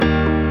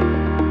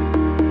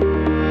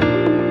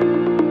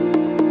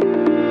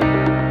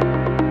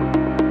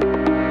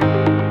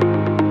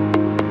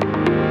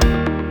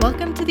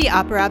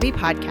Operavi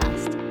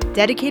podcast,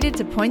 dedicated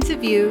to points of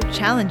view,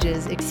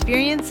 challenges,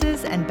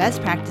 experiences, and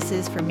best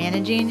practices for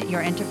managing your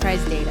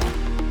enterprise data.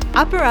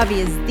 Operavi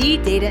is the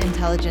data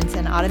intelligence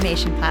and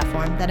automation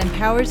platform that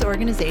empowers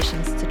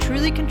organizations to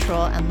truly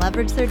control and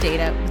leverage their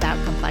data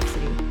without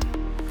complexity.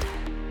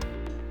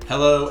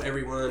 Hello,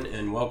 everyone,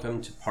 and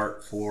welcome to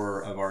part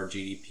 4 of our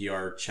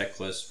GDPR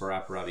checklist for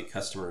Operavi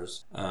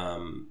customers.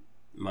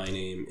 My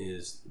name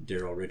is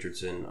Daryl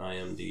Richardson. I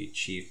am the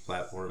Chief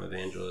Platform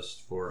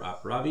Evangelist for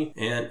Operavi.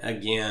 And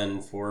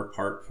again, for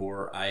part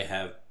 4, I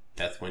have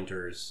Beth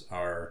Winters,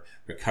 our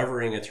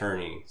recovering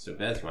attorney. So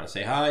Beth, you want to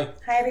say hi?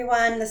 Hi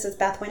everyone, this is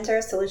Beth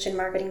Winters, Solution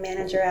Marketing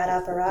Manager at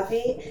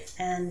Operavi,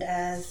 and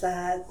as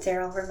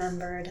Daryl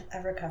remembered,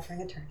 a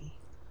recovering attorney.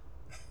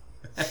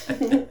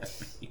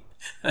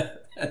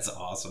 That's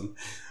awesome.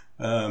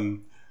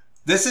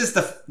 This is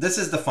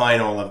the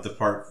final of the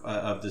part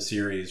of the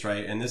series,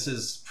 right? And this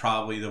is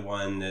probably the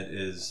one that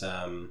is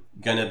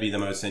gonna be the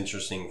most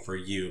interesting for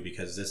you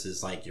because this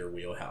is like your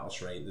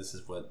wheelhouse, right? This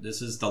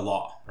is the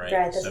law, right?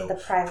 Right. This is the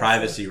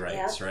privacy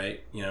rights, yeah.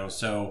 Right? You know,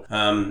 so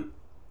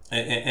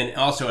and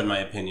also, in my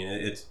opinion,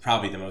 it's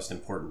probably the most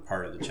important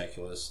part of the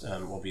checklist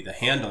will be the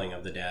handling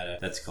of the data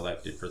that's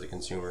collected for the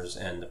consumers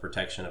and the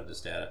protection of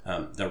this data.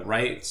 The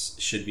rights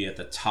should be at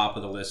the top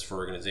of the list for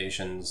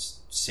organizations,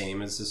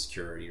 same as the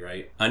security,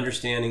 right?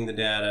 Understanding the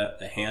data,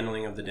 the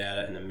handling of the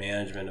data, and the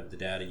management of the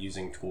data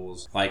using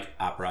tools like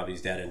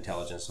Operavi's Data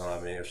Intelligence and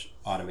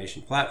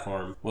Automation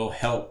Platform will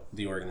help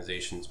the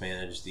organizations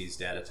manage these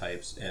data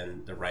types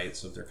and the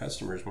rights of their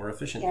customers more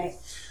efficiently. Right.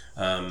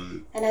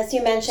 And as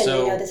you mentioned,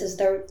 this is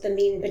the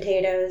meat and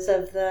potatoes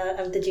of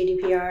the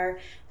GDPR,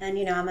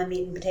 and I'm a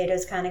meat and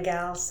potatoes kind of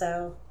gal,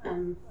 so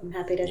I'm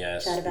happy to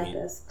chat about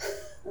this.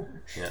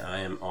 Yeah, I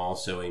am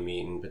also a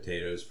meat and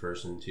potatoes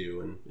person too,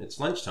 and it's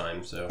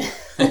lunchtime, so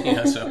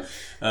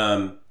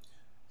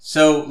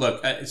So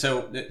look,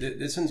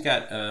 this one's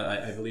got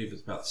I believe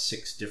it's about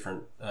 6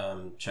 different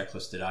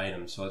checklisted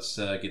items. So let's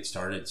get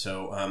started.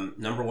 So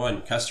number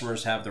 1,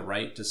 customers have the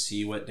right to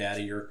see what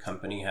data your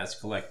company has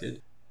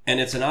collected. And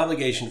it's an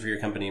obligation for your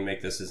company to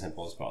make this as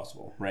simple as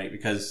possible, right?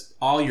 Because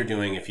all you're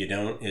doing, if you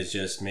don't, is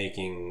just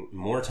making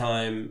more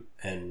time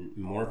and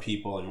more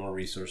people and more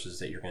resources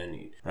that you're going to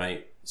need,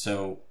 right?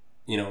 So,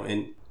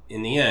 in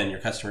the end,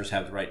 your customers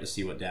have the right to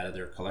see what data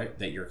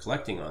that you're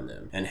collecting on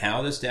them and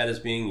how this data is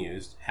being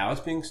used, how it's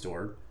being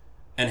stored,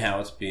 and how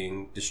it's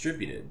being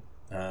distributed.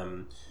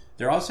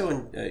 There also,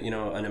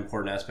 an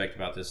important aspect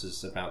about this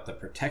is about the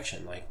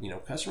protection. Like,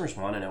 customers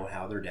want to know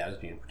how their data is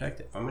being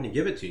protected. If I'm going to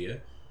give it to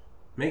you,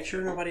 make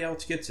sure nobody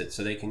else gets it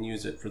so they can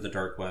use it for the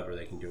dark web or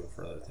they can do it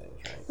for other things,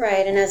 right?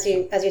 Right, and as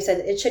you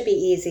said, it should be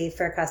easy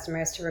for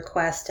customers to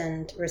request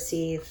and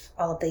receive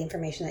all of the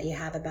information that you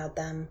have about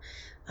them.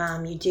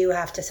 You do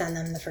have to send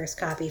them the first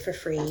copy for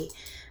free.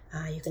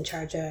 You can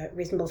charge a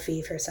reasonable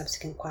fee for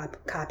subsequent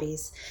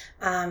copies.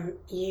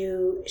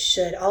 You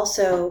should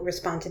also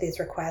respond to these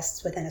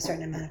requests within a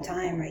certain amount of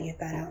time, right? You've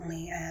got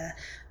only a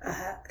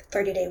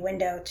 30-day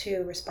window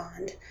to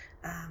respond.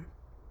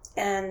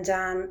 And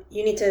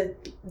you need to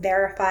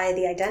verify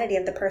the identity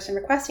of the person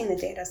requesting the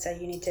data. So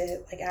you need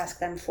to ask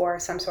them for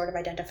some sort of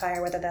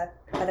identifier,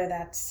 whether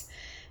that's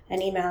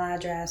an email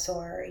address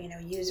or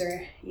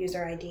user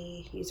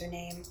ID,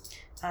 username,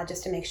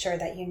 just to make sure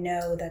that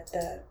that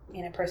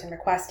the person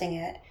requesting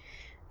it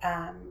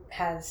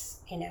has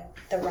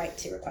the right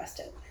to request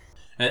it.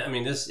 I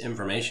mean, this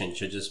information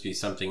should just be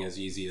something as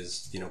easy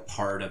as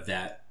part of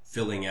that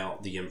filling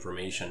out the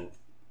information.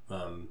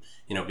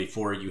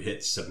 Before you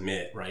hit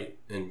submit, right?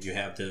 And you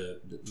have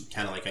the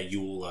kind of like a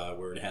EULA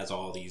where it has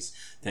all these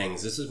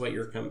things. This is what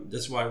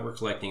this is why we're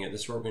collecting it.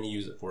 This is what we're going to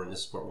use it for. And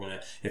this is what we're going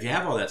to, if you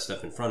have all that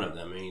stuff in front of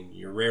them, I mean,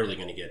 you're rarely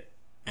going to get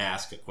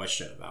asked a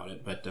question about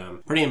it, but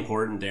pretty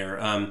important there.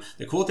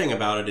 The cool thing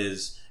about it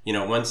is,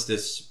 once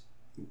this,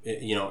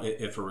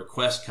 if a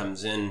request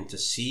comes in to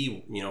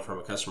see, from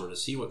a customer to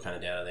see what kind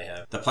of data they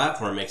have, the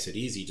platform makes it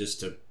easy just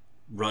to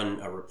run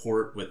a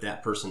report with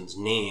that person's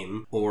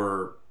name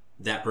or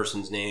that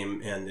person's name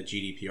and the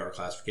GDPR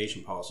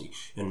classification policy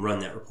and run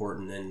that report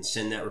and then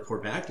send that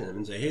report back to them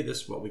and say, hey,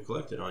 this is what we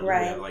collected on you.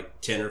 Right. We have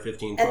like 10 or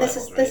 15 and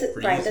files.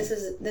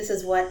 This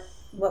is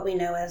what we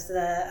know as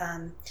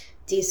the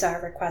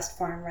DSAR request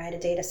form, right? A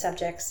data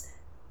subject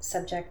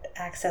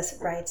access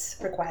rights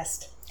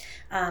request.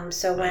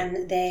 So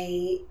when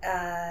they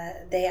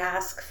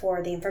ask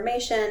for the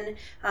information,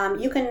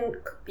 you can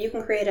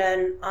create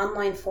an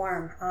online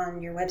form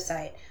on your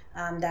website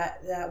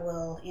that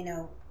will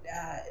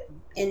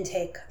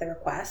intake the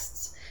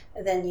requests.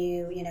 Then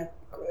you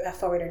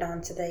forward it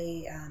on to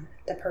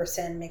the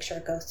person. Make sure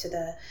it goes to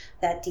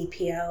that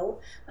DPO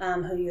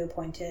who you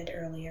appointed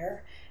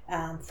earlier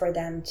for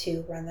them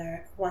to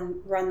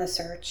run the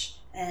search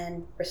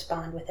and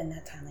respond within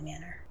that timely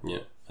manner.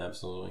 Yeah,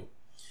 absolutely.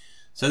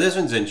 So this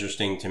one's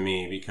interesting to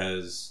me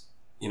because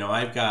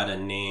I've got a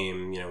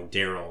name,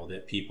 Daryl,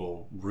 that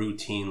people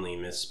routinely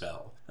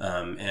misspell.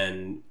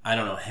 And I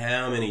don't know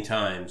how many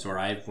times where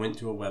I went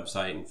to a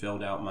website and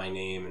filled out my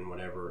name and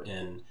whatever,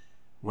 and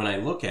when I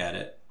look at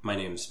it, my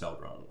name's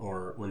spelled wrong,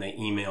 or when they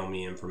email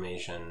me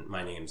information,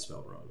 my name's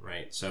spelled wrong,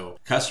 right? So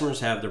customers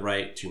have the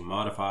right to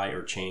modify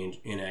or change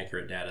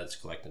inaccurate data that's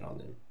collected on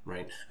them,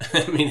 right?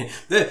 I mean,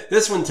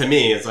 this one to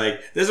me, it's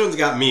like, this one's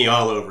got me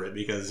all over it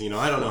because,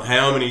 I don't know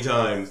how many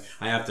times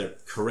I have to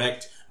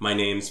correct my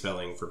name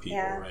spelling for people,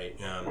 right?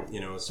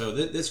 So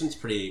this one's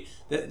pretty,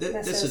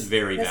 this is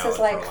very valid this is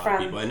like for a lot of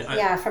people.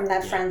 And from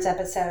that Friends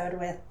episode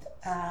with,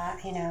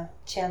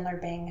 Chandler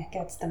Bing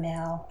gets the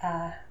mail,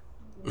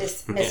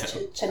 Miss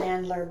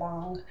Chandler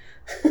Bong.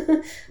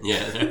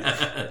 Yeah,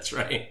 that's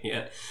right.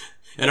 Yeah.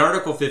 And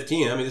Article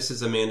 15, I mean, this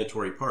is a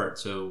mandatory part.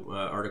 So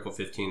Article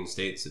 15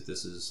 states that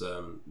this is,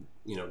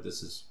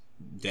 this is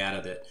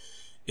data that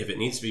if it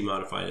needs to be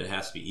modified, it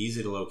has to be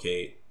easy to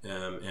locate.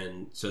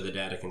 And so the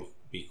data can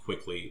be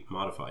quickly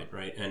modified,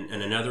 right? And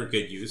another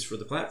good use for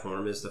the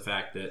platform is the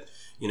fact that,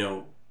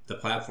 the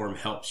platform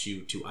helps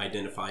you to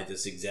identify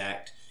this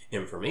exact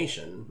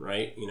information,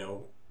 right?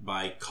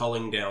 By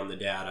culling down the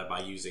data by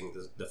using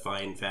the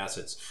fine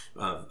facets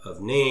of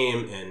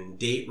name and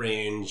date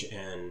range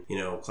and,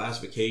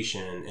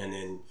 classification. And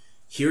then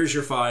here's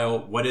your file.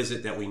 What is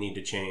it that we need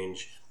to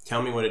change?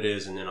 Tell me what it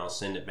is, and then I'll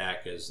send it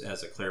back as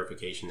a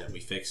clarification that we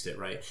fixed it,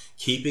 right?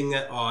 Keeping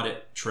that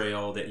audit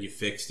trail that you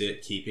fixed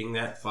it, keeping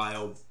that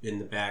file in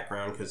the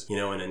background, because, in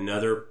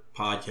another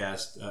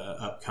podcast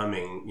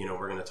upcoming,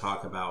 we're going to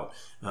talk about,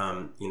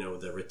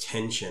 the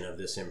retention of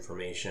this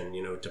information,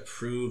 to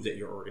prove that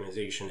your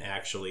organization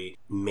actually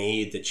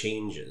made the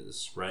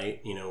changes,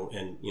 right?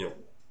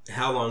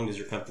 How long does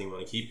your company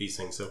want to keep these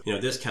things? So,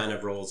 this kind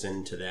of rolls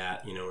into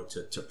that,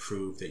 to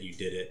prove that you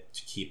did it,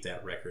 to keep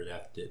that record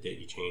after that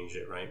you changed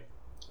it, right?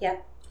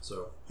 Yep.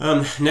 So,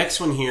 next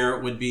one here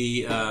would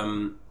be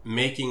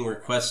make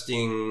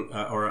requesting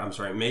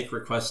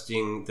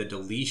the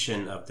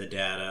deletion of the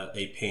data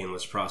a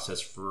painless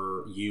process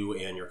for you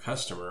and your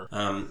customer.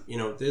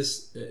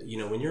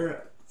 When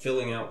you're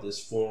filling out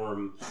this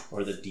form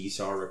or the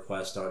DSAR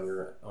request on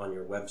your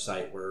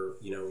website where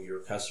your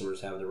customers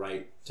have the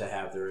right to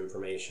have their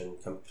information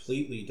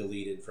completely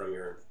deleted from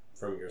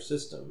your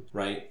system,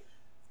 right?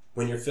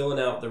 When you're filling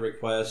out the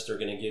request, they're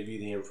going to give you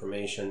the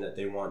information that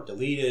they want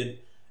deleted,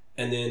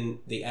 and then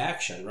the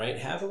action, right?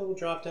 Have a little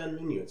drop down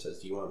menu. It says,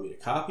 do you want me to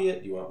copy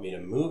it? Do you want me to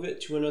move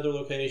it to another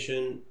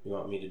location? Do you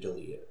want me to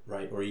delete it,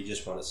 right? Or you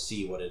just want to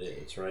see what it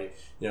is, right?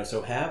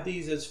 So have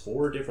these as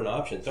 4 different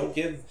options. Don't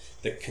give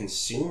the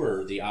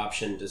consumer the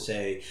option to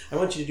say, I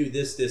want you to do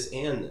this, this,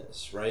 and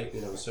this, right?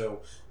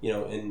 So,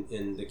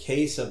 in the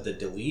case of the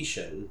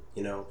deletion,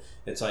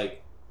 it's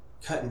like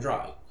cut and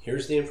dry.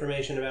 Here's the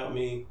information about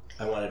me.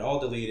 I want it all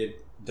deleted.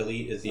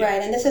 Delete is the right,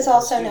 action. and this is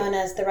also known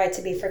as the right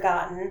to be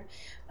forgotten.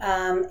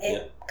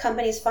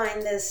 Companies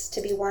find this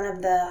to be one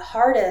of the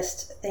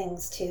hardest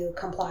things to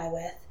comply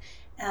with,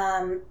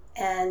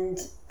 and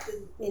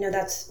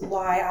that's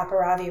why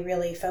Aparavi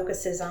really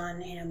focuses on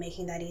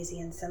making that easy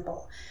and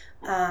simple.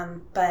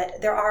 But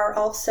there are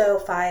also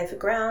 5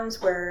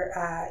 grounds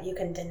where you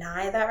can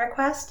deny that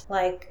request.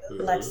 Like,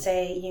 let's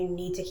say you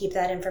need to keep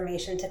that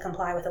information to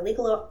comply with a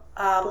legal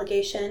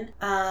obligation.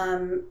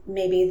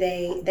 Maybe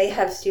they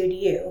have sued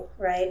you,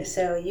 right?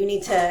 So you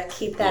need to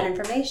keep that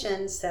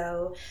information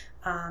so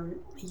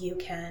you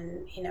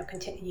can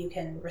you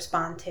can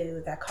respond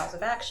to that cause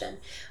of action.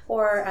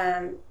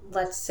 Or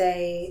let's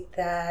say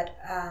that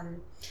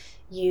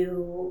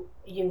you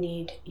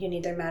need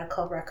their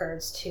medical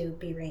records to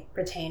be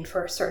retained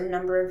for a certain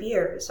number of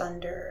years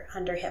under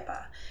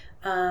HIPAA.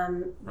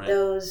 Right.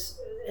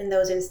 In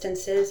those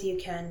instances, you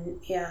can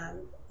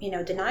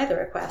deny the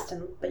request,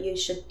 but you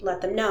should let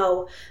them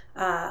know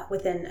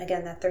within,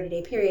 again, that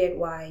 30-day period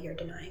why you're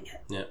denying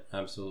it. Yeah,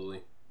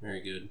 absolutely.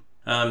 Very good.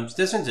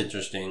 This one's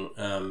interesting,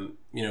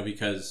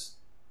 because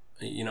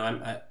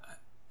I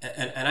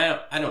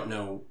don't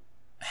know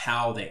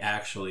how they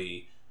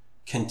actually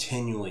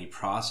continually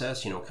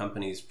process,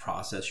 companies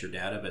process your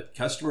data, but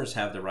customers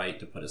have the right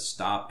to put a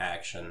stop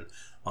action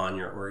on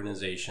your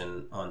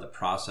organization on the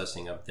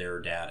processing of their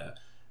data,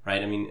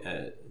 right? I mean,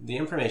 the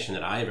information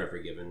that I've ever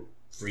given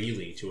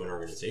freely to an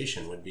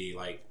organization would be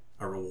like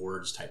a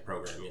rewards type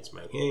program. It's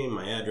my name,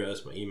 my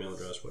address, my email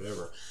address,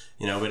 whatever,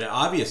 but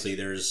obviously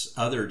there's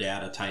other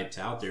data types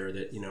out there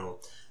that,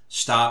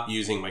 stop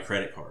using my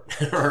credit card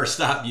or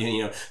stop,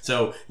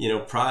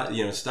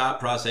 stop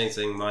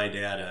processing my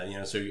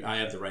data, so I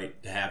have the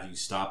right to have you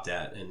stop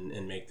that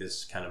and make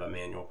this kind of a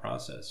manual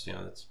process.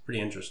 That's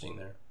pretty interesting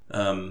there.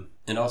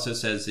 It also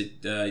says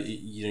that,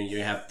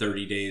 you have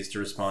 30 days to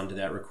respond to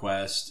that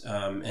request.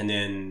 And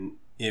then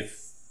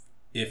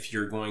if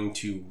you're going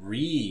to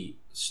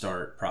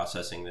restart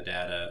processing the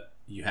data,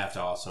 you have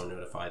to also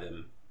notify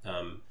them,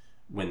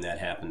 when that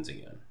happens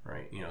again,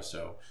 right?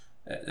 So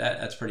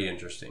that's pretty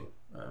interesting.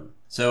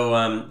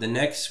 The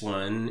next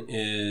one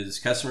is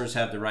customers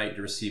have the right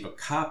to receive a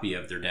copy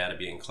of their data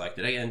being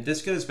collected. Again,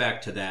 this goes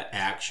back to that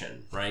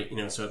action, right?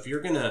 So if you're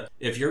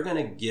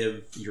gonna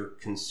give your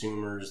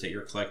consumers that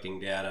you're collecting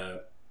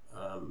data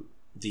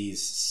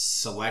these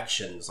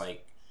selections,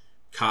 like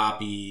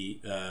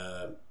copy,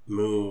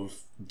 move,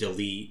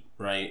 delete,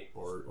 right?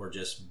 Or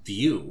just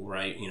view,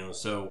 right?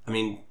 So, I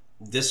mean,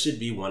 this should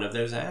be one of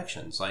those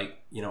actions. Like,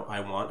 I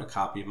want a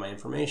copy of my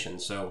information.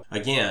 So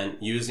again,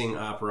 using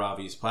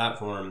Operavi's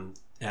platform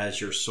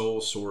as your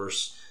sole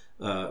source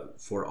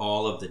for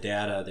all of the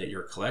data that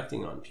you're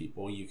collecting on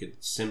people, you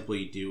could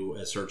simply do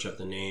a search of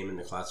the name and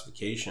the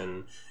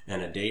classification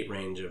and a date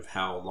range of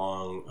how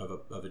long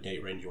of a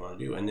date range you want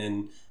to do, and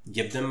then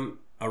give them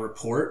a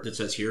report that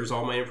says, here's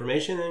all my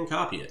information, and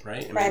copy it,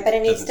 right? Right, but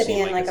it needs to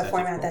be in like a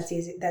format that's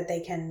easy, that they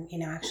can,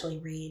 actually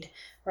read,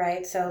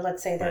 right? So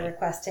let's say they're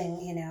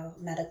requesting,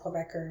 medical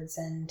records,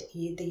 and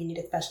you need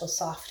a special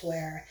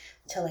software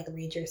to like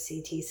read your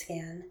CT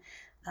scan.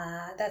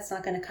 That's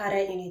not going to cut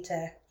it. You need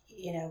to,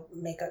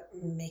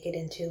 make it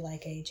into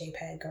like a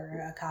JPEG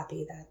or a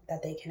copy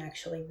that they can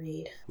actually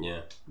read.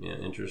 Yeah,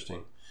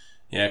 interesting.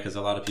 Yeah, because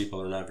a lot of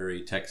people are not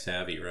very tech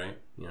savvy, right?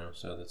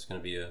 So that's going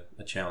to be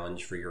a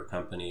challenge for your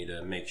company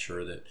to make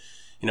sure that,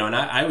 and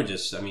I would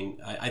just,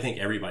 I think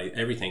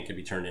everything could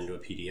be turned into a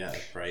PDF,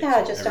 right?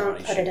 Yeah, so just don't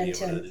put it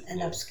into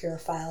an obscure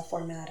file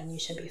format and you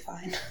should be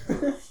fine.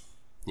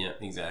 Yeah,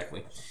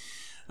 exactly.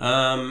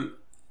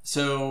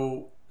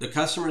 So the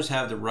customers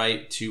have the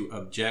right to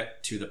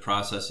object to the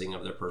processing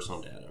of their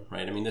personal data,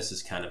 right? This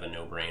is kind of a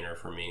no-brainer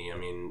for me.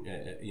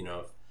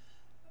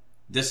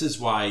 This is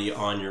why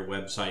on your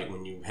website,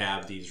 when you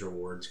have these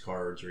rewards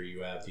cards or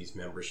you have these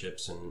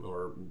memberships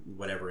or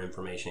whatever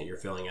information that you're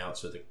filling out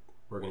so that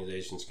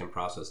organizations can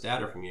process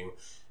data from you,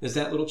 is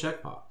that little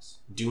checkbox.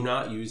 Do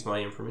not use my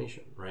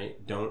information,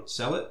 right? Don't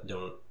sell it.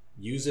 Don't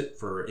use it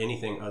for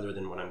anything other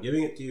than what I'm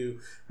giving it to you,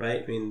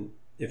 right?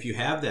 If you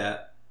have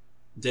that,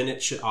 then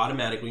it should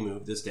automatically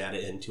move this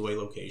data into a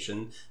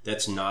location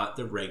that's not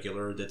the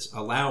regular, that's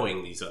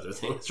allowing these other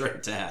things,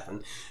 right, to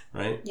happen,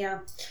 right? Yeah.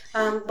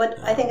 What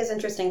I think is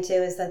interesting too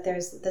is that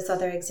there's this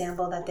other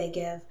example that they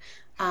give,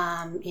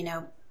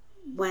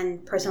 when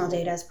personal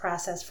data is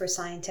processed for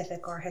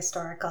scientific or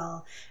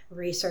historical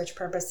research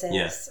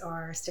purposes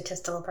or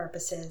statistical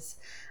purposes,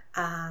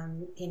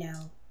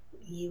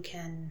 you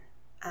can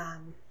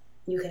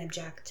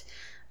object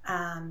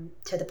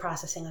to the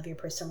processing of your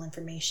personal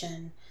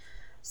information.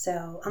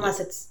 So unless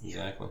it's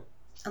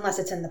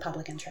in the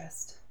public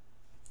interest.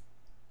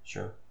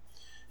 Sure.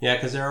 Yeah,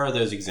 because there are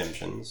those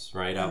exemptions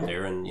right out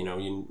there, and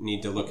you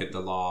need to look at the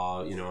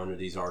law under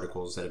these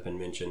articles that have been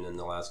mentioned in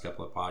the last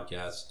couple of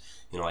podcasts,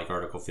 like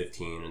Article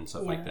 15 and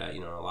stuff like that. A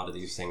lot of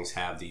these things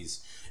have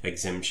these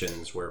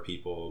exemptions where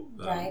people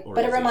right.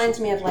 But it reminds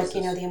me of like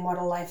the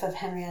immortal life of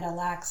Henrietta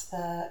Lacks,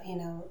 the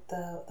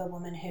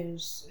woman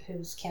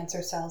whose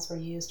cancer cells were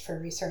used for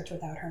research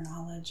without her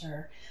knowledge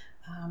or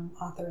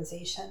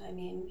authorization.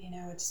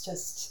 It's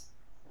just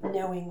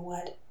knowing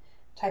what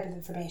type of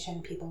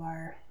information people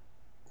are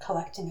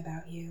collecting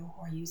about you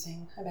or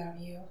using about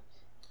you.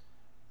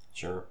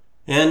 Sure.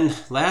 And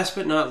last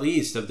but not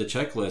least of the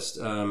checklist,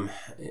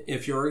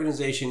 if your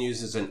organization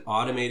uses an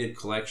automated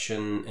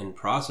collection and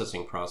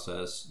processing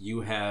process,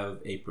 you have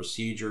a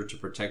procedure to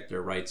protect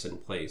their rights in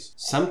place.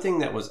 Something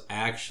that was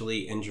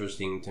actually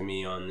interesting to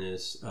me on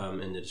this,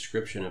 in the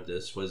description of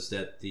this, was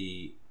that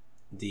the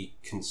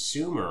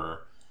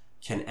consumer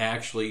can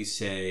actually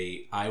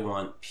say, I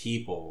want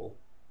people,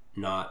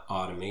 not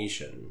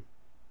automation,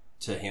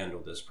 to handle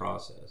this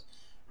process,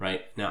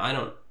 right? Now,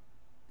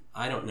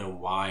 I don't know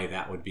why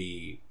that would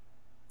be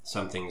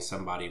something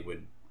somebody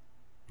would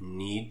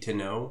need to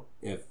know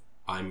if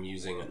I'm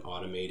using an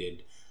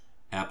automated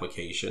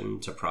application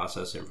to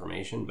process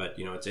information, but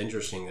it's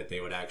interesting that they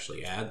would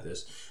actually add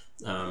this,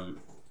 so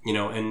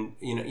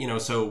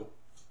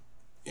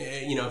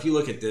if you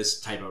look at this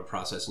type of a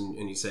process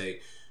and you say,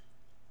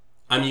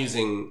 I'm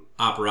using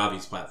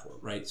Operavi's platform,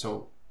 right?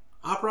 So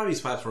Operavi's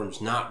platform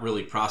is not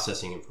really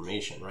processing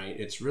information, right?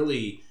 It's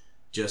really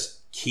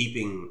just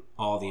keeping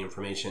all the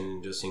information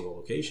into a single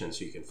location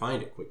so you can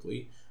find it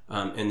quickly.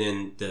 And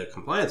then the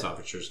compliance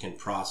officers can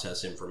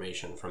process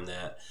information from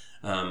that,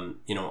 on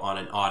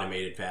an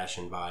automated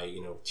fashion by,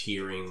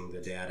 tiering the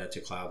data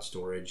to cloud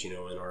storage, in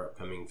our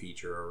upcoming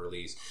feature or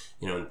release,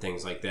 and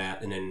things like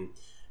that. And then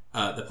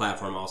the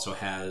platform also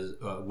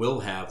will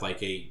have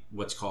like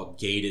what's called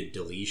gated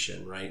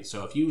deletion, right?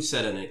 So if you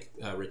set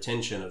a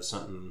retention of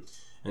something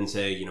and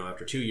say,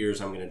 after 2 years,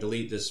 I'm going to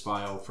delete this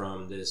file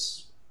from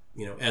this,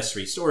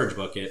 S3 storage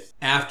bucket.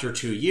 After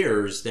 2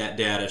 years, that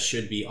data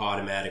should be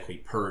automatically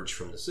purged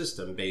from the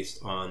system based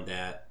on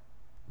that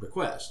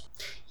request.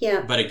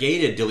 Yeah. But a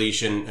gated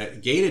deletion, I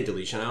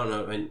don't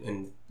know,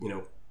 and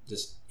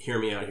just hear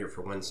me out here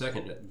for 1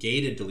 second. A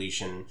gated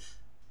deletion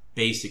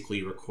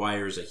basically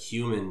requires a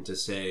human to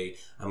say,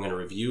 I'm going to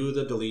review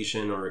the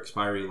deletion or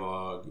expiry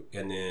log,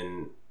 and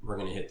then we're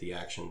going to hit the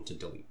action to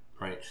delete,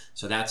 right?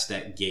 So that's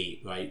that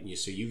gate, right?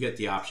 So you get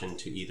the option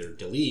to either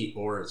delete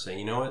or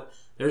say,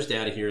 there's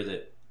data here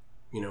that,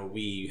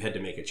 we had to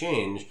make a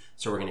change,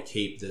 so we're going to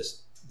keep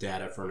this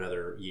data for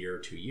another year,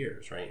 2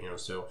 years, right?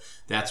 So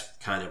that's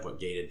kind of what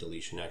gated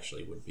deletion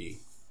actually would be.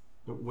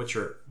 what's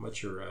your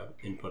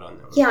input on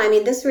that? Yeah, I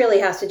mean, this really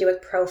has to do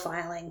with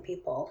profiling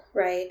people,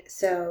 right?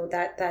 So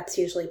that's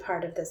usually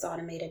part of this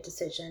automated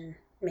decision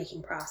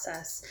making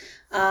process.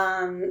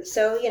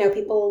 So, you know,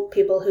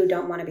 people who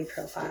don't want to be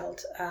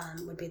profiled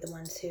would be the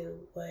ones who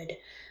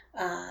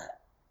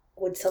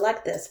would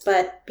select this.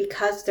 But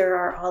because there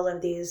are all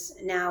of these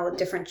now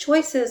different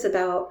choices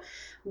about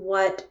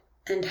what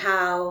and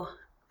how,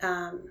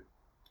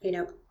 you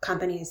know,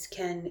 companies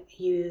can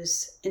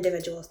use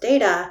individuals'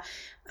 data,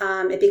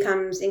 it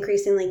becomes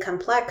increasingly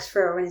complex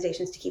for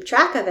organizations to keep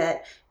track of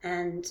it.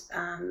 And,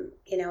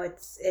 you know,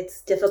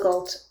 it's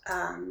difficult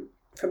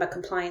from a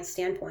compliance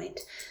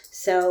standpoint.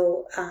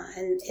 So,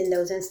 and in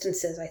those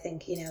instances, I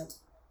think, you know,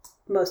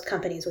 most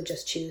companies would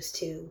just choose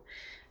to,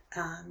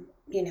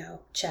 you know,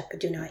 check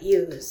do not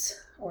use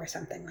or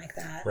something like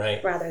that,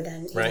 right, rather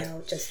than, you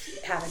know,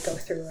 just have it go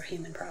through a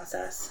human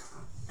process.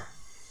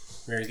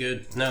 Very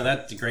good. No,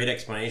 that's a great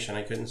explanation.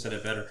 I couldn't said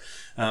it better.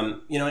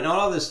 You know, and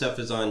all of this stuff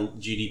is on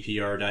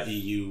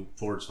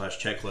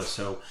gdpr.eu/checklist.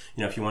 So,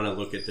 you know, if you want to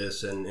look at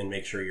this and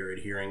make sure you're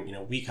adhering, you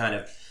know, we kind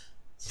of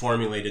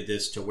formulated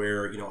this to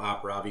where, you know,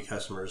 Operavi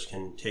customers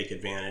can take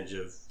advantage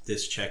of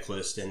this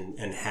checklist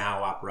and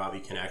how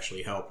Operavi can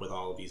actually help with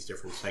all of these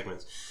different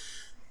segments.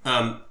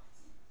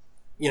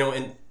 You know,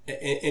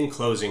 in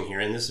closing here,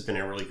 and this has been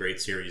a really great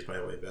series, by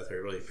the way, Beth, I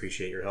really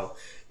appreciate your help.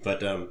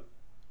 But, you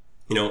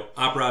know,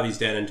 Operavi's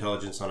data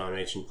intelligence and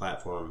automation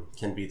platform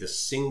can be the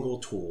single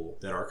tool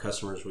that our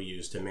customers will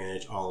use to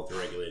manage all of the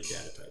regulated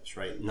data types,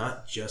 right?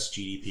 Not just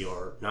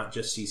GDPR, not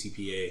just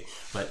CCPA,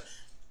 but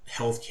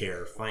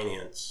healthcare,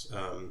 finance,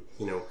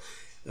 you know,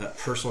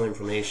 personal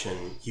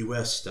information,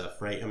 U.S.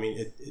 stuff, right? I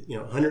mean, you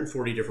know,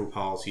 140 different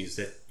policies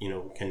that, you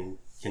know, can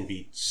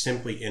be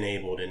simply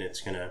enabled, and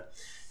it's going to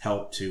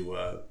help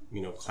to,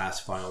 you know,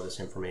 classify all this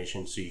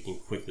information so you can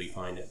quickly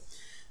find it.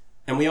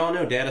 And we all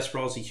know data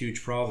sprawl is a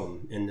huge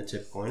problem in the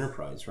typical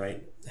enterprise,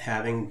 right?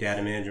 Having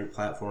data management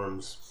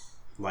platforms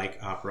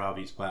like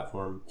Operavi's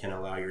platform can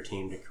allow your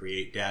team to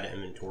create data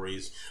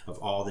inventories of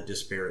all the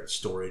disparate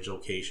storage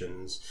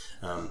locations,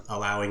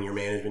 allowing your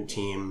management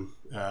team,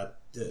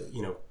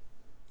 you know,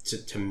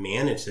 to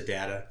manage the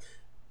data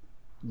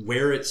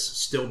where it's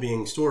still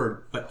being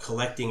stored, but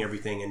collecting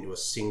everything into a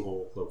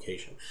single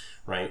location,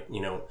 right?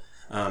 You know,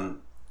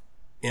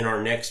 in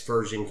our next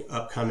version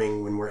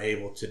upcoming, when we're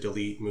able to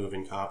delete, move,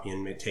 and copy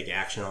and take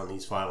action on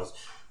these files,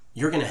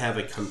 you're going to have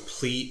a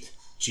complete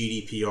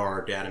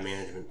GDPR data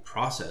management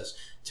process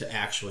to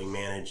actually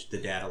manage the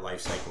data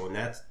lifecycle. And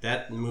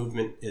that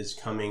movement is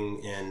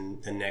coming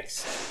in the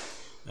next,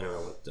 I don't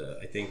know what,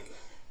 I think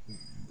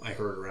I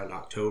heard around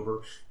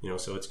October, you know,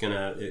 so it's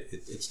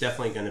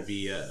definitely going to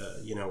be a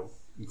you know,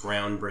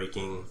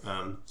 groundbreaking,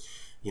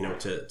 you know,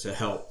 to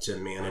help to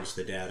manage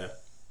the data.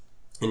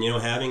 And, you know,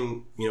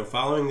 having, you know,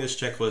 following this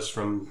checklist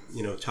from,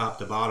 you know, top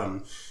to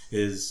bottom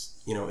is,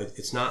 you know,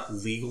 it's not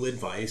legal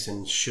advice,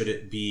 and should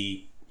it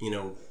be, you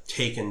know,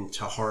 taken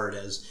to heart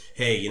as,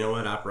 hey, you know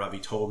what,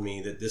 Operavi told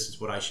me that this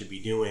is what I should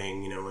be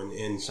doing, you know,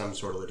 in some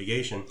sort of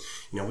litigation.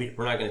 You know,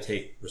 we're not going to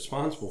take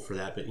responsible for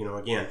that. But, you know,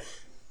 again,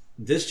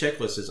 this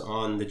checklist is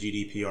on the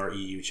GDPR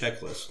EU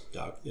checklist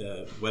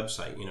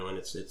website, you know, and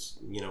it's,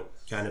 you know,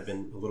 kind of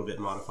been a little bit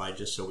modified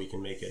just so we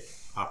can make it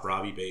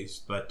Operavi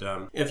based. But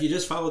if you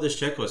just follow this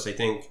checklist, I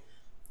think,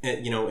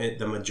 you know,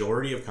 the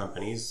majority of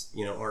companies,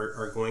 you know,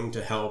 are going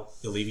to help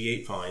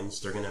alleviate fines.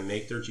 They're going to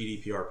make their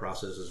GDPR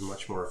processes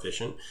much more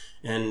efficient.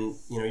 And,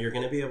 you know, you're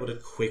going to be able to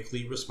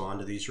quickly respond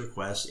to these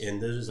requests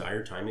in the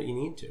desired time that you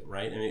need to,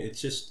 right? I mean,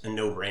 it's just a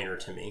no-brainer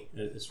to me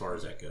as far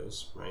as that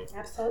goes, right?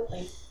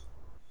 Absolutely.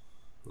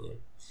 Yeah.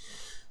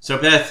 So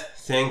Beth,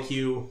 thank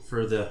you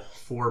for the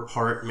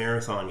 4-part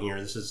marathon here.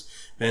 This has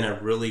been a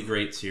really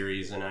great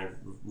series, and I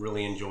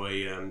really enjoy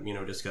you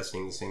know,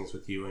 discussing these things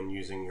with you and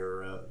using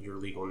your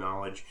legal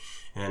knowledge.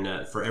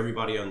 And for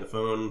everybody on the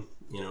phone,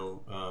 you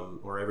know,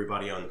 or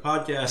everybody on the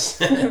podcast,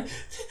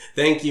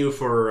 thank you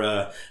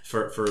for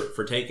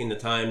taking the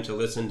time to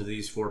listen to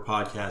these 4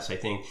 podcasts. I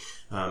think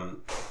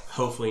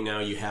hopefully now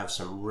you have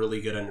some really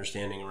good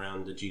understanding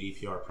around the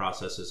GDPR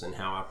processes and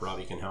how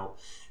Operavi can help.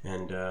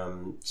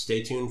 And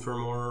stay tuned for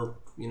more,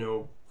 you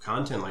know,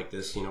 content like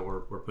this. You know,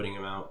 we're putting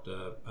them out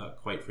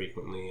quite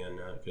frequently,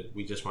 and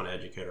we just want to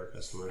educate our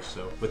customers.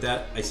 So with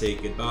that, I say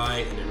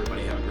goodbye, and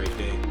everybody have a great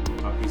day.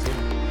 Talk to you soon.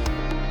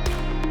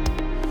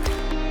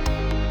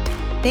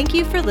 Thank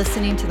you for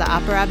listening to the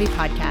Operavi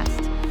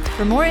podcast.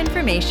 For more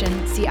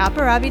information, see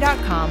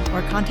operavi.com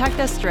or contact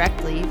us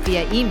directly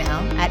via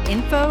email at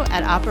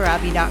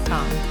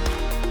info@operavi.com.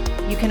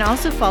 You can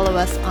also follow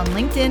us on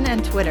LinkedIn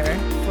and Twitter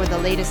for the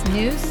latest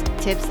news,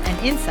 tips, and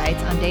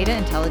insights on data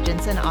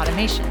intelligence and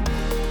automation.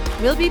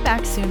 We'll be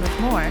back soon with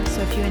more, so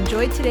if you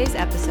enjoyed today's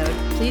episode,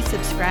 please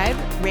subscribe,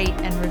 rate,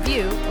 and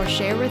review, or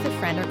share with a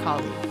friend or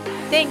colleague.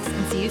 Thanks,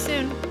 and see you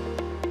soon.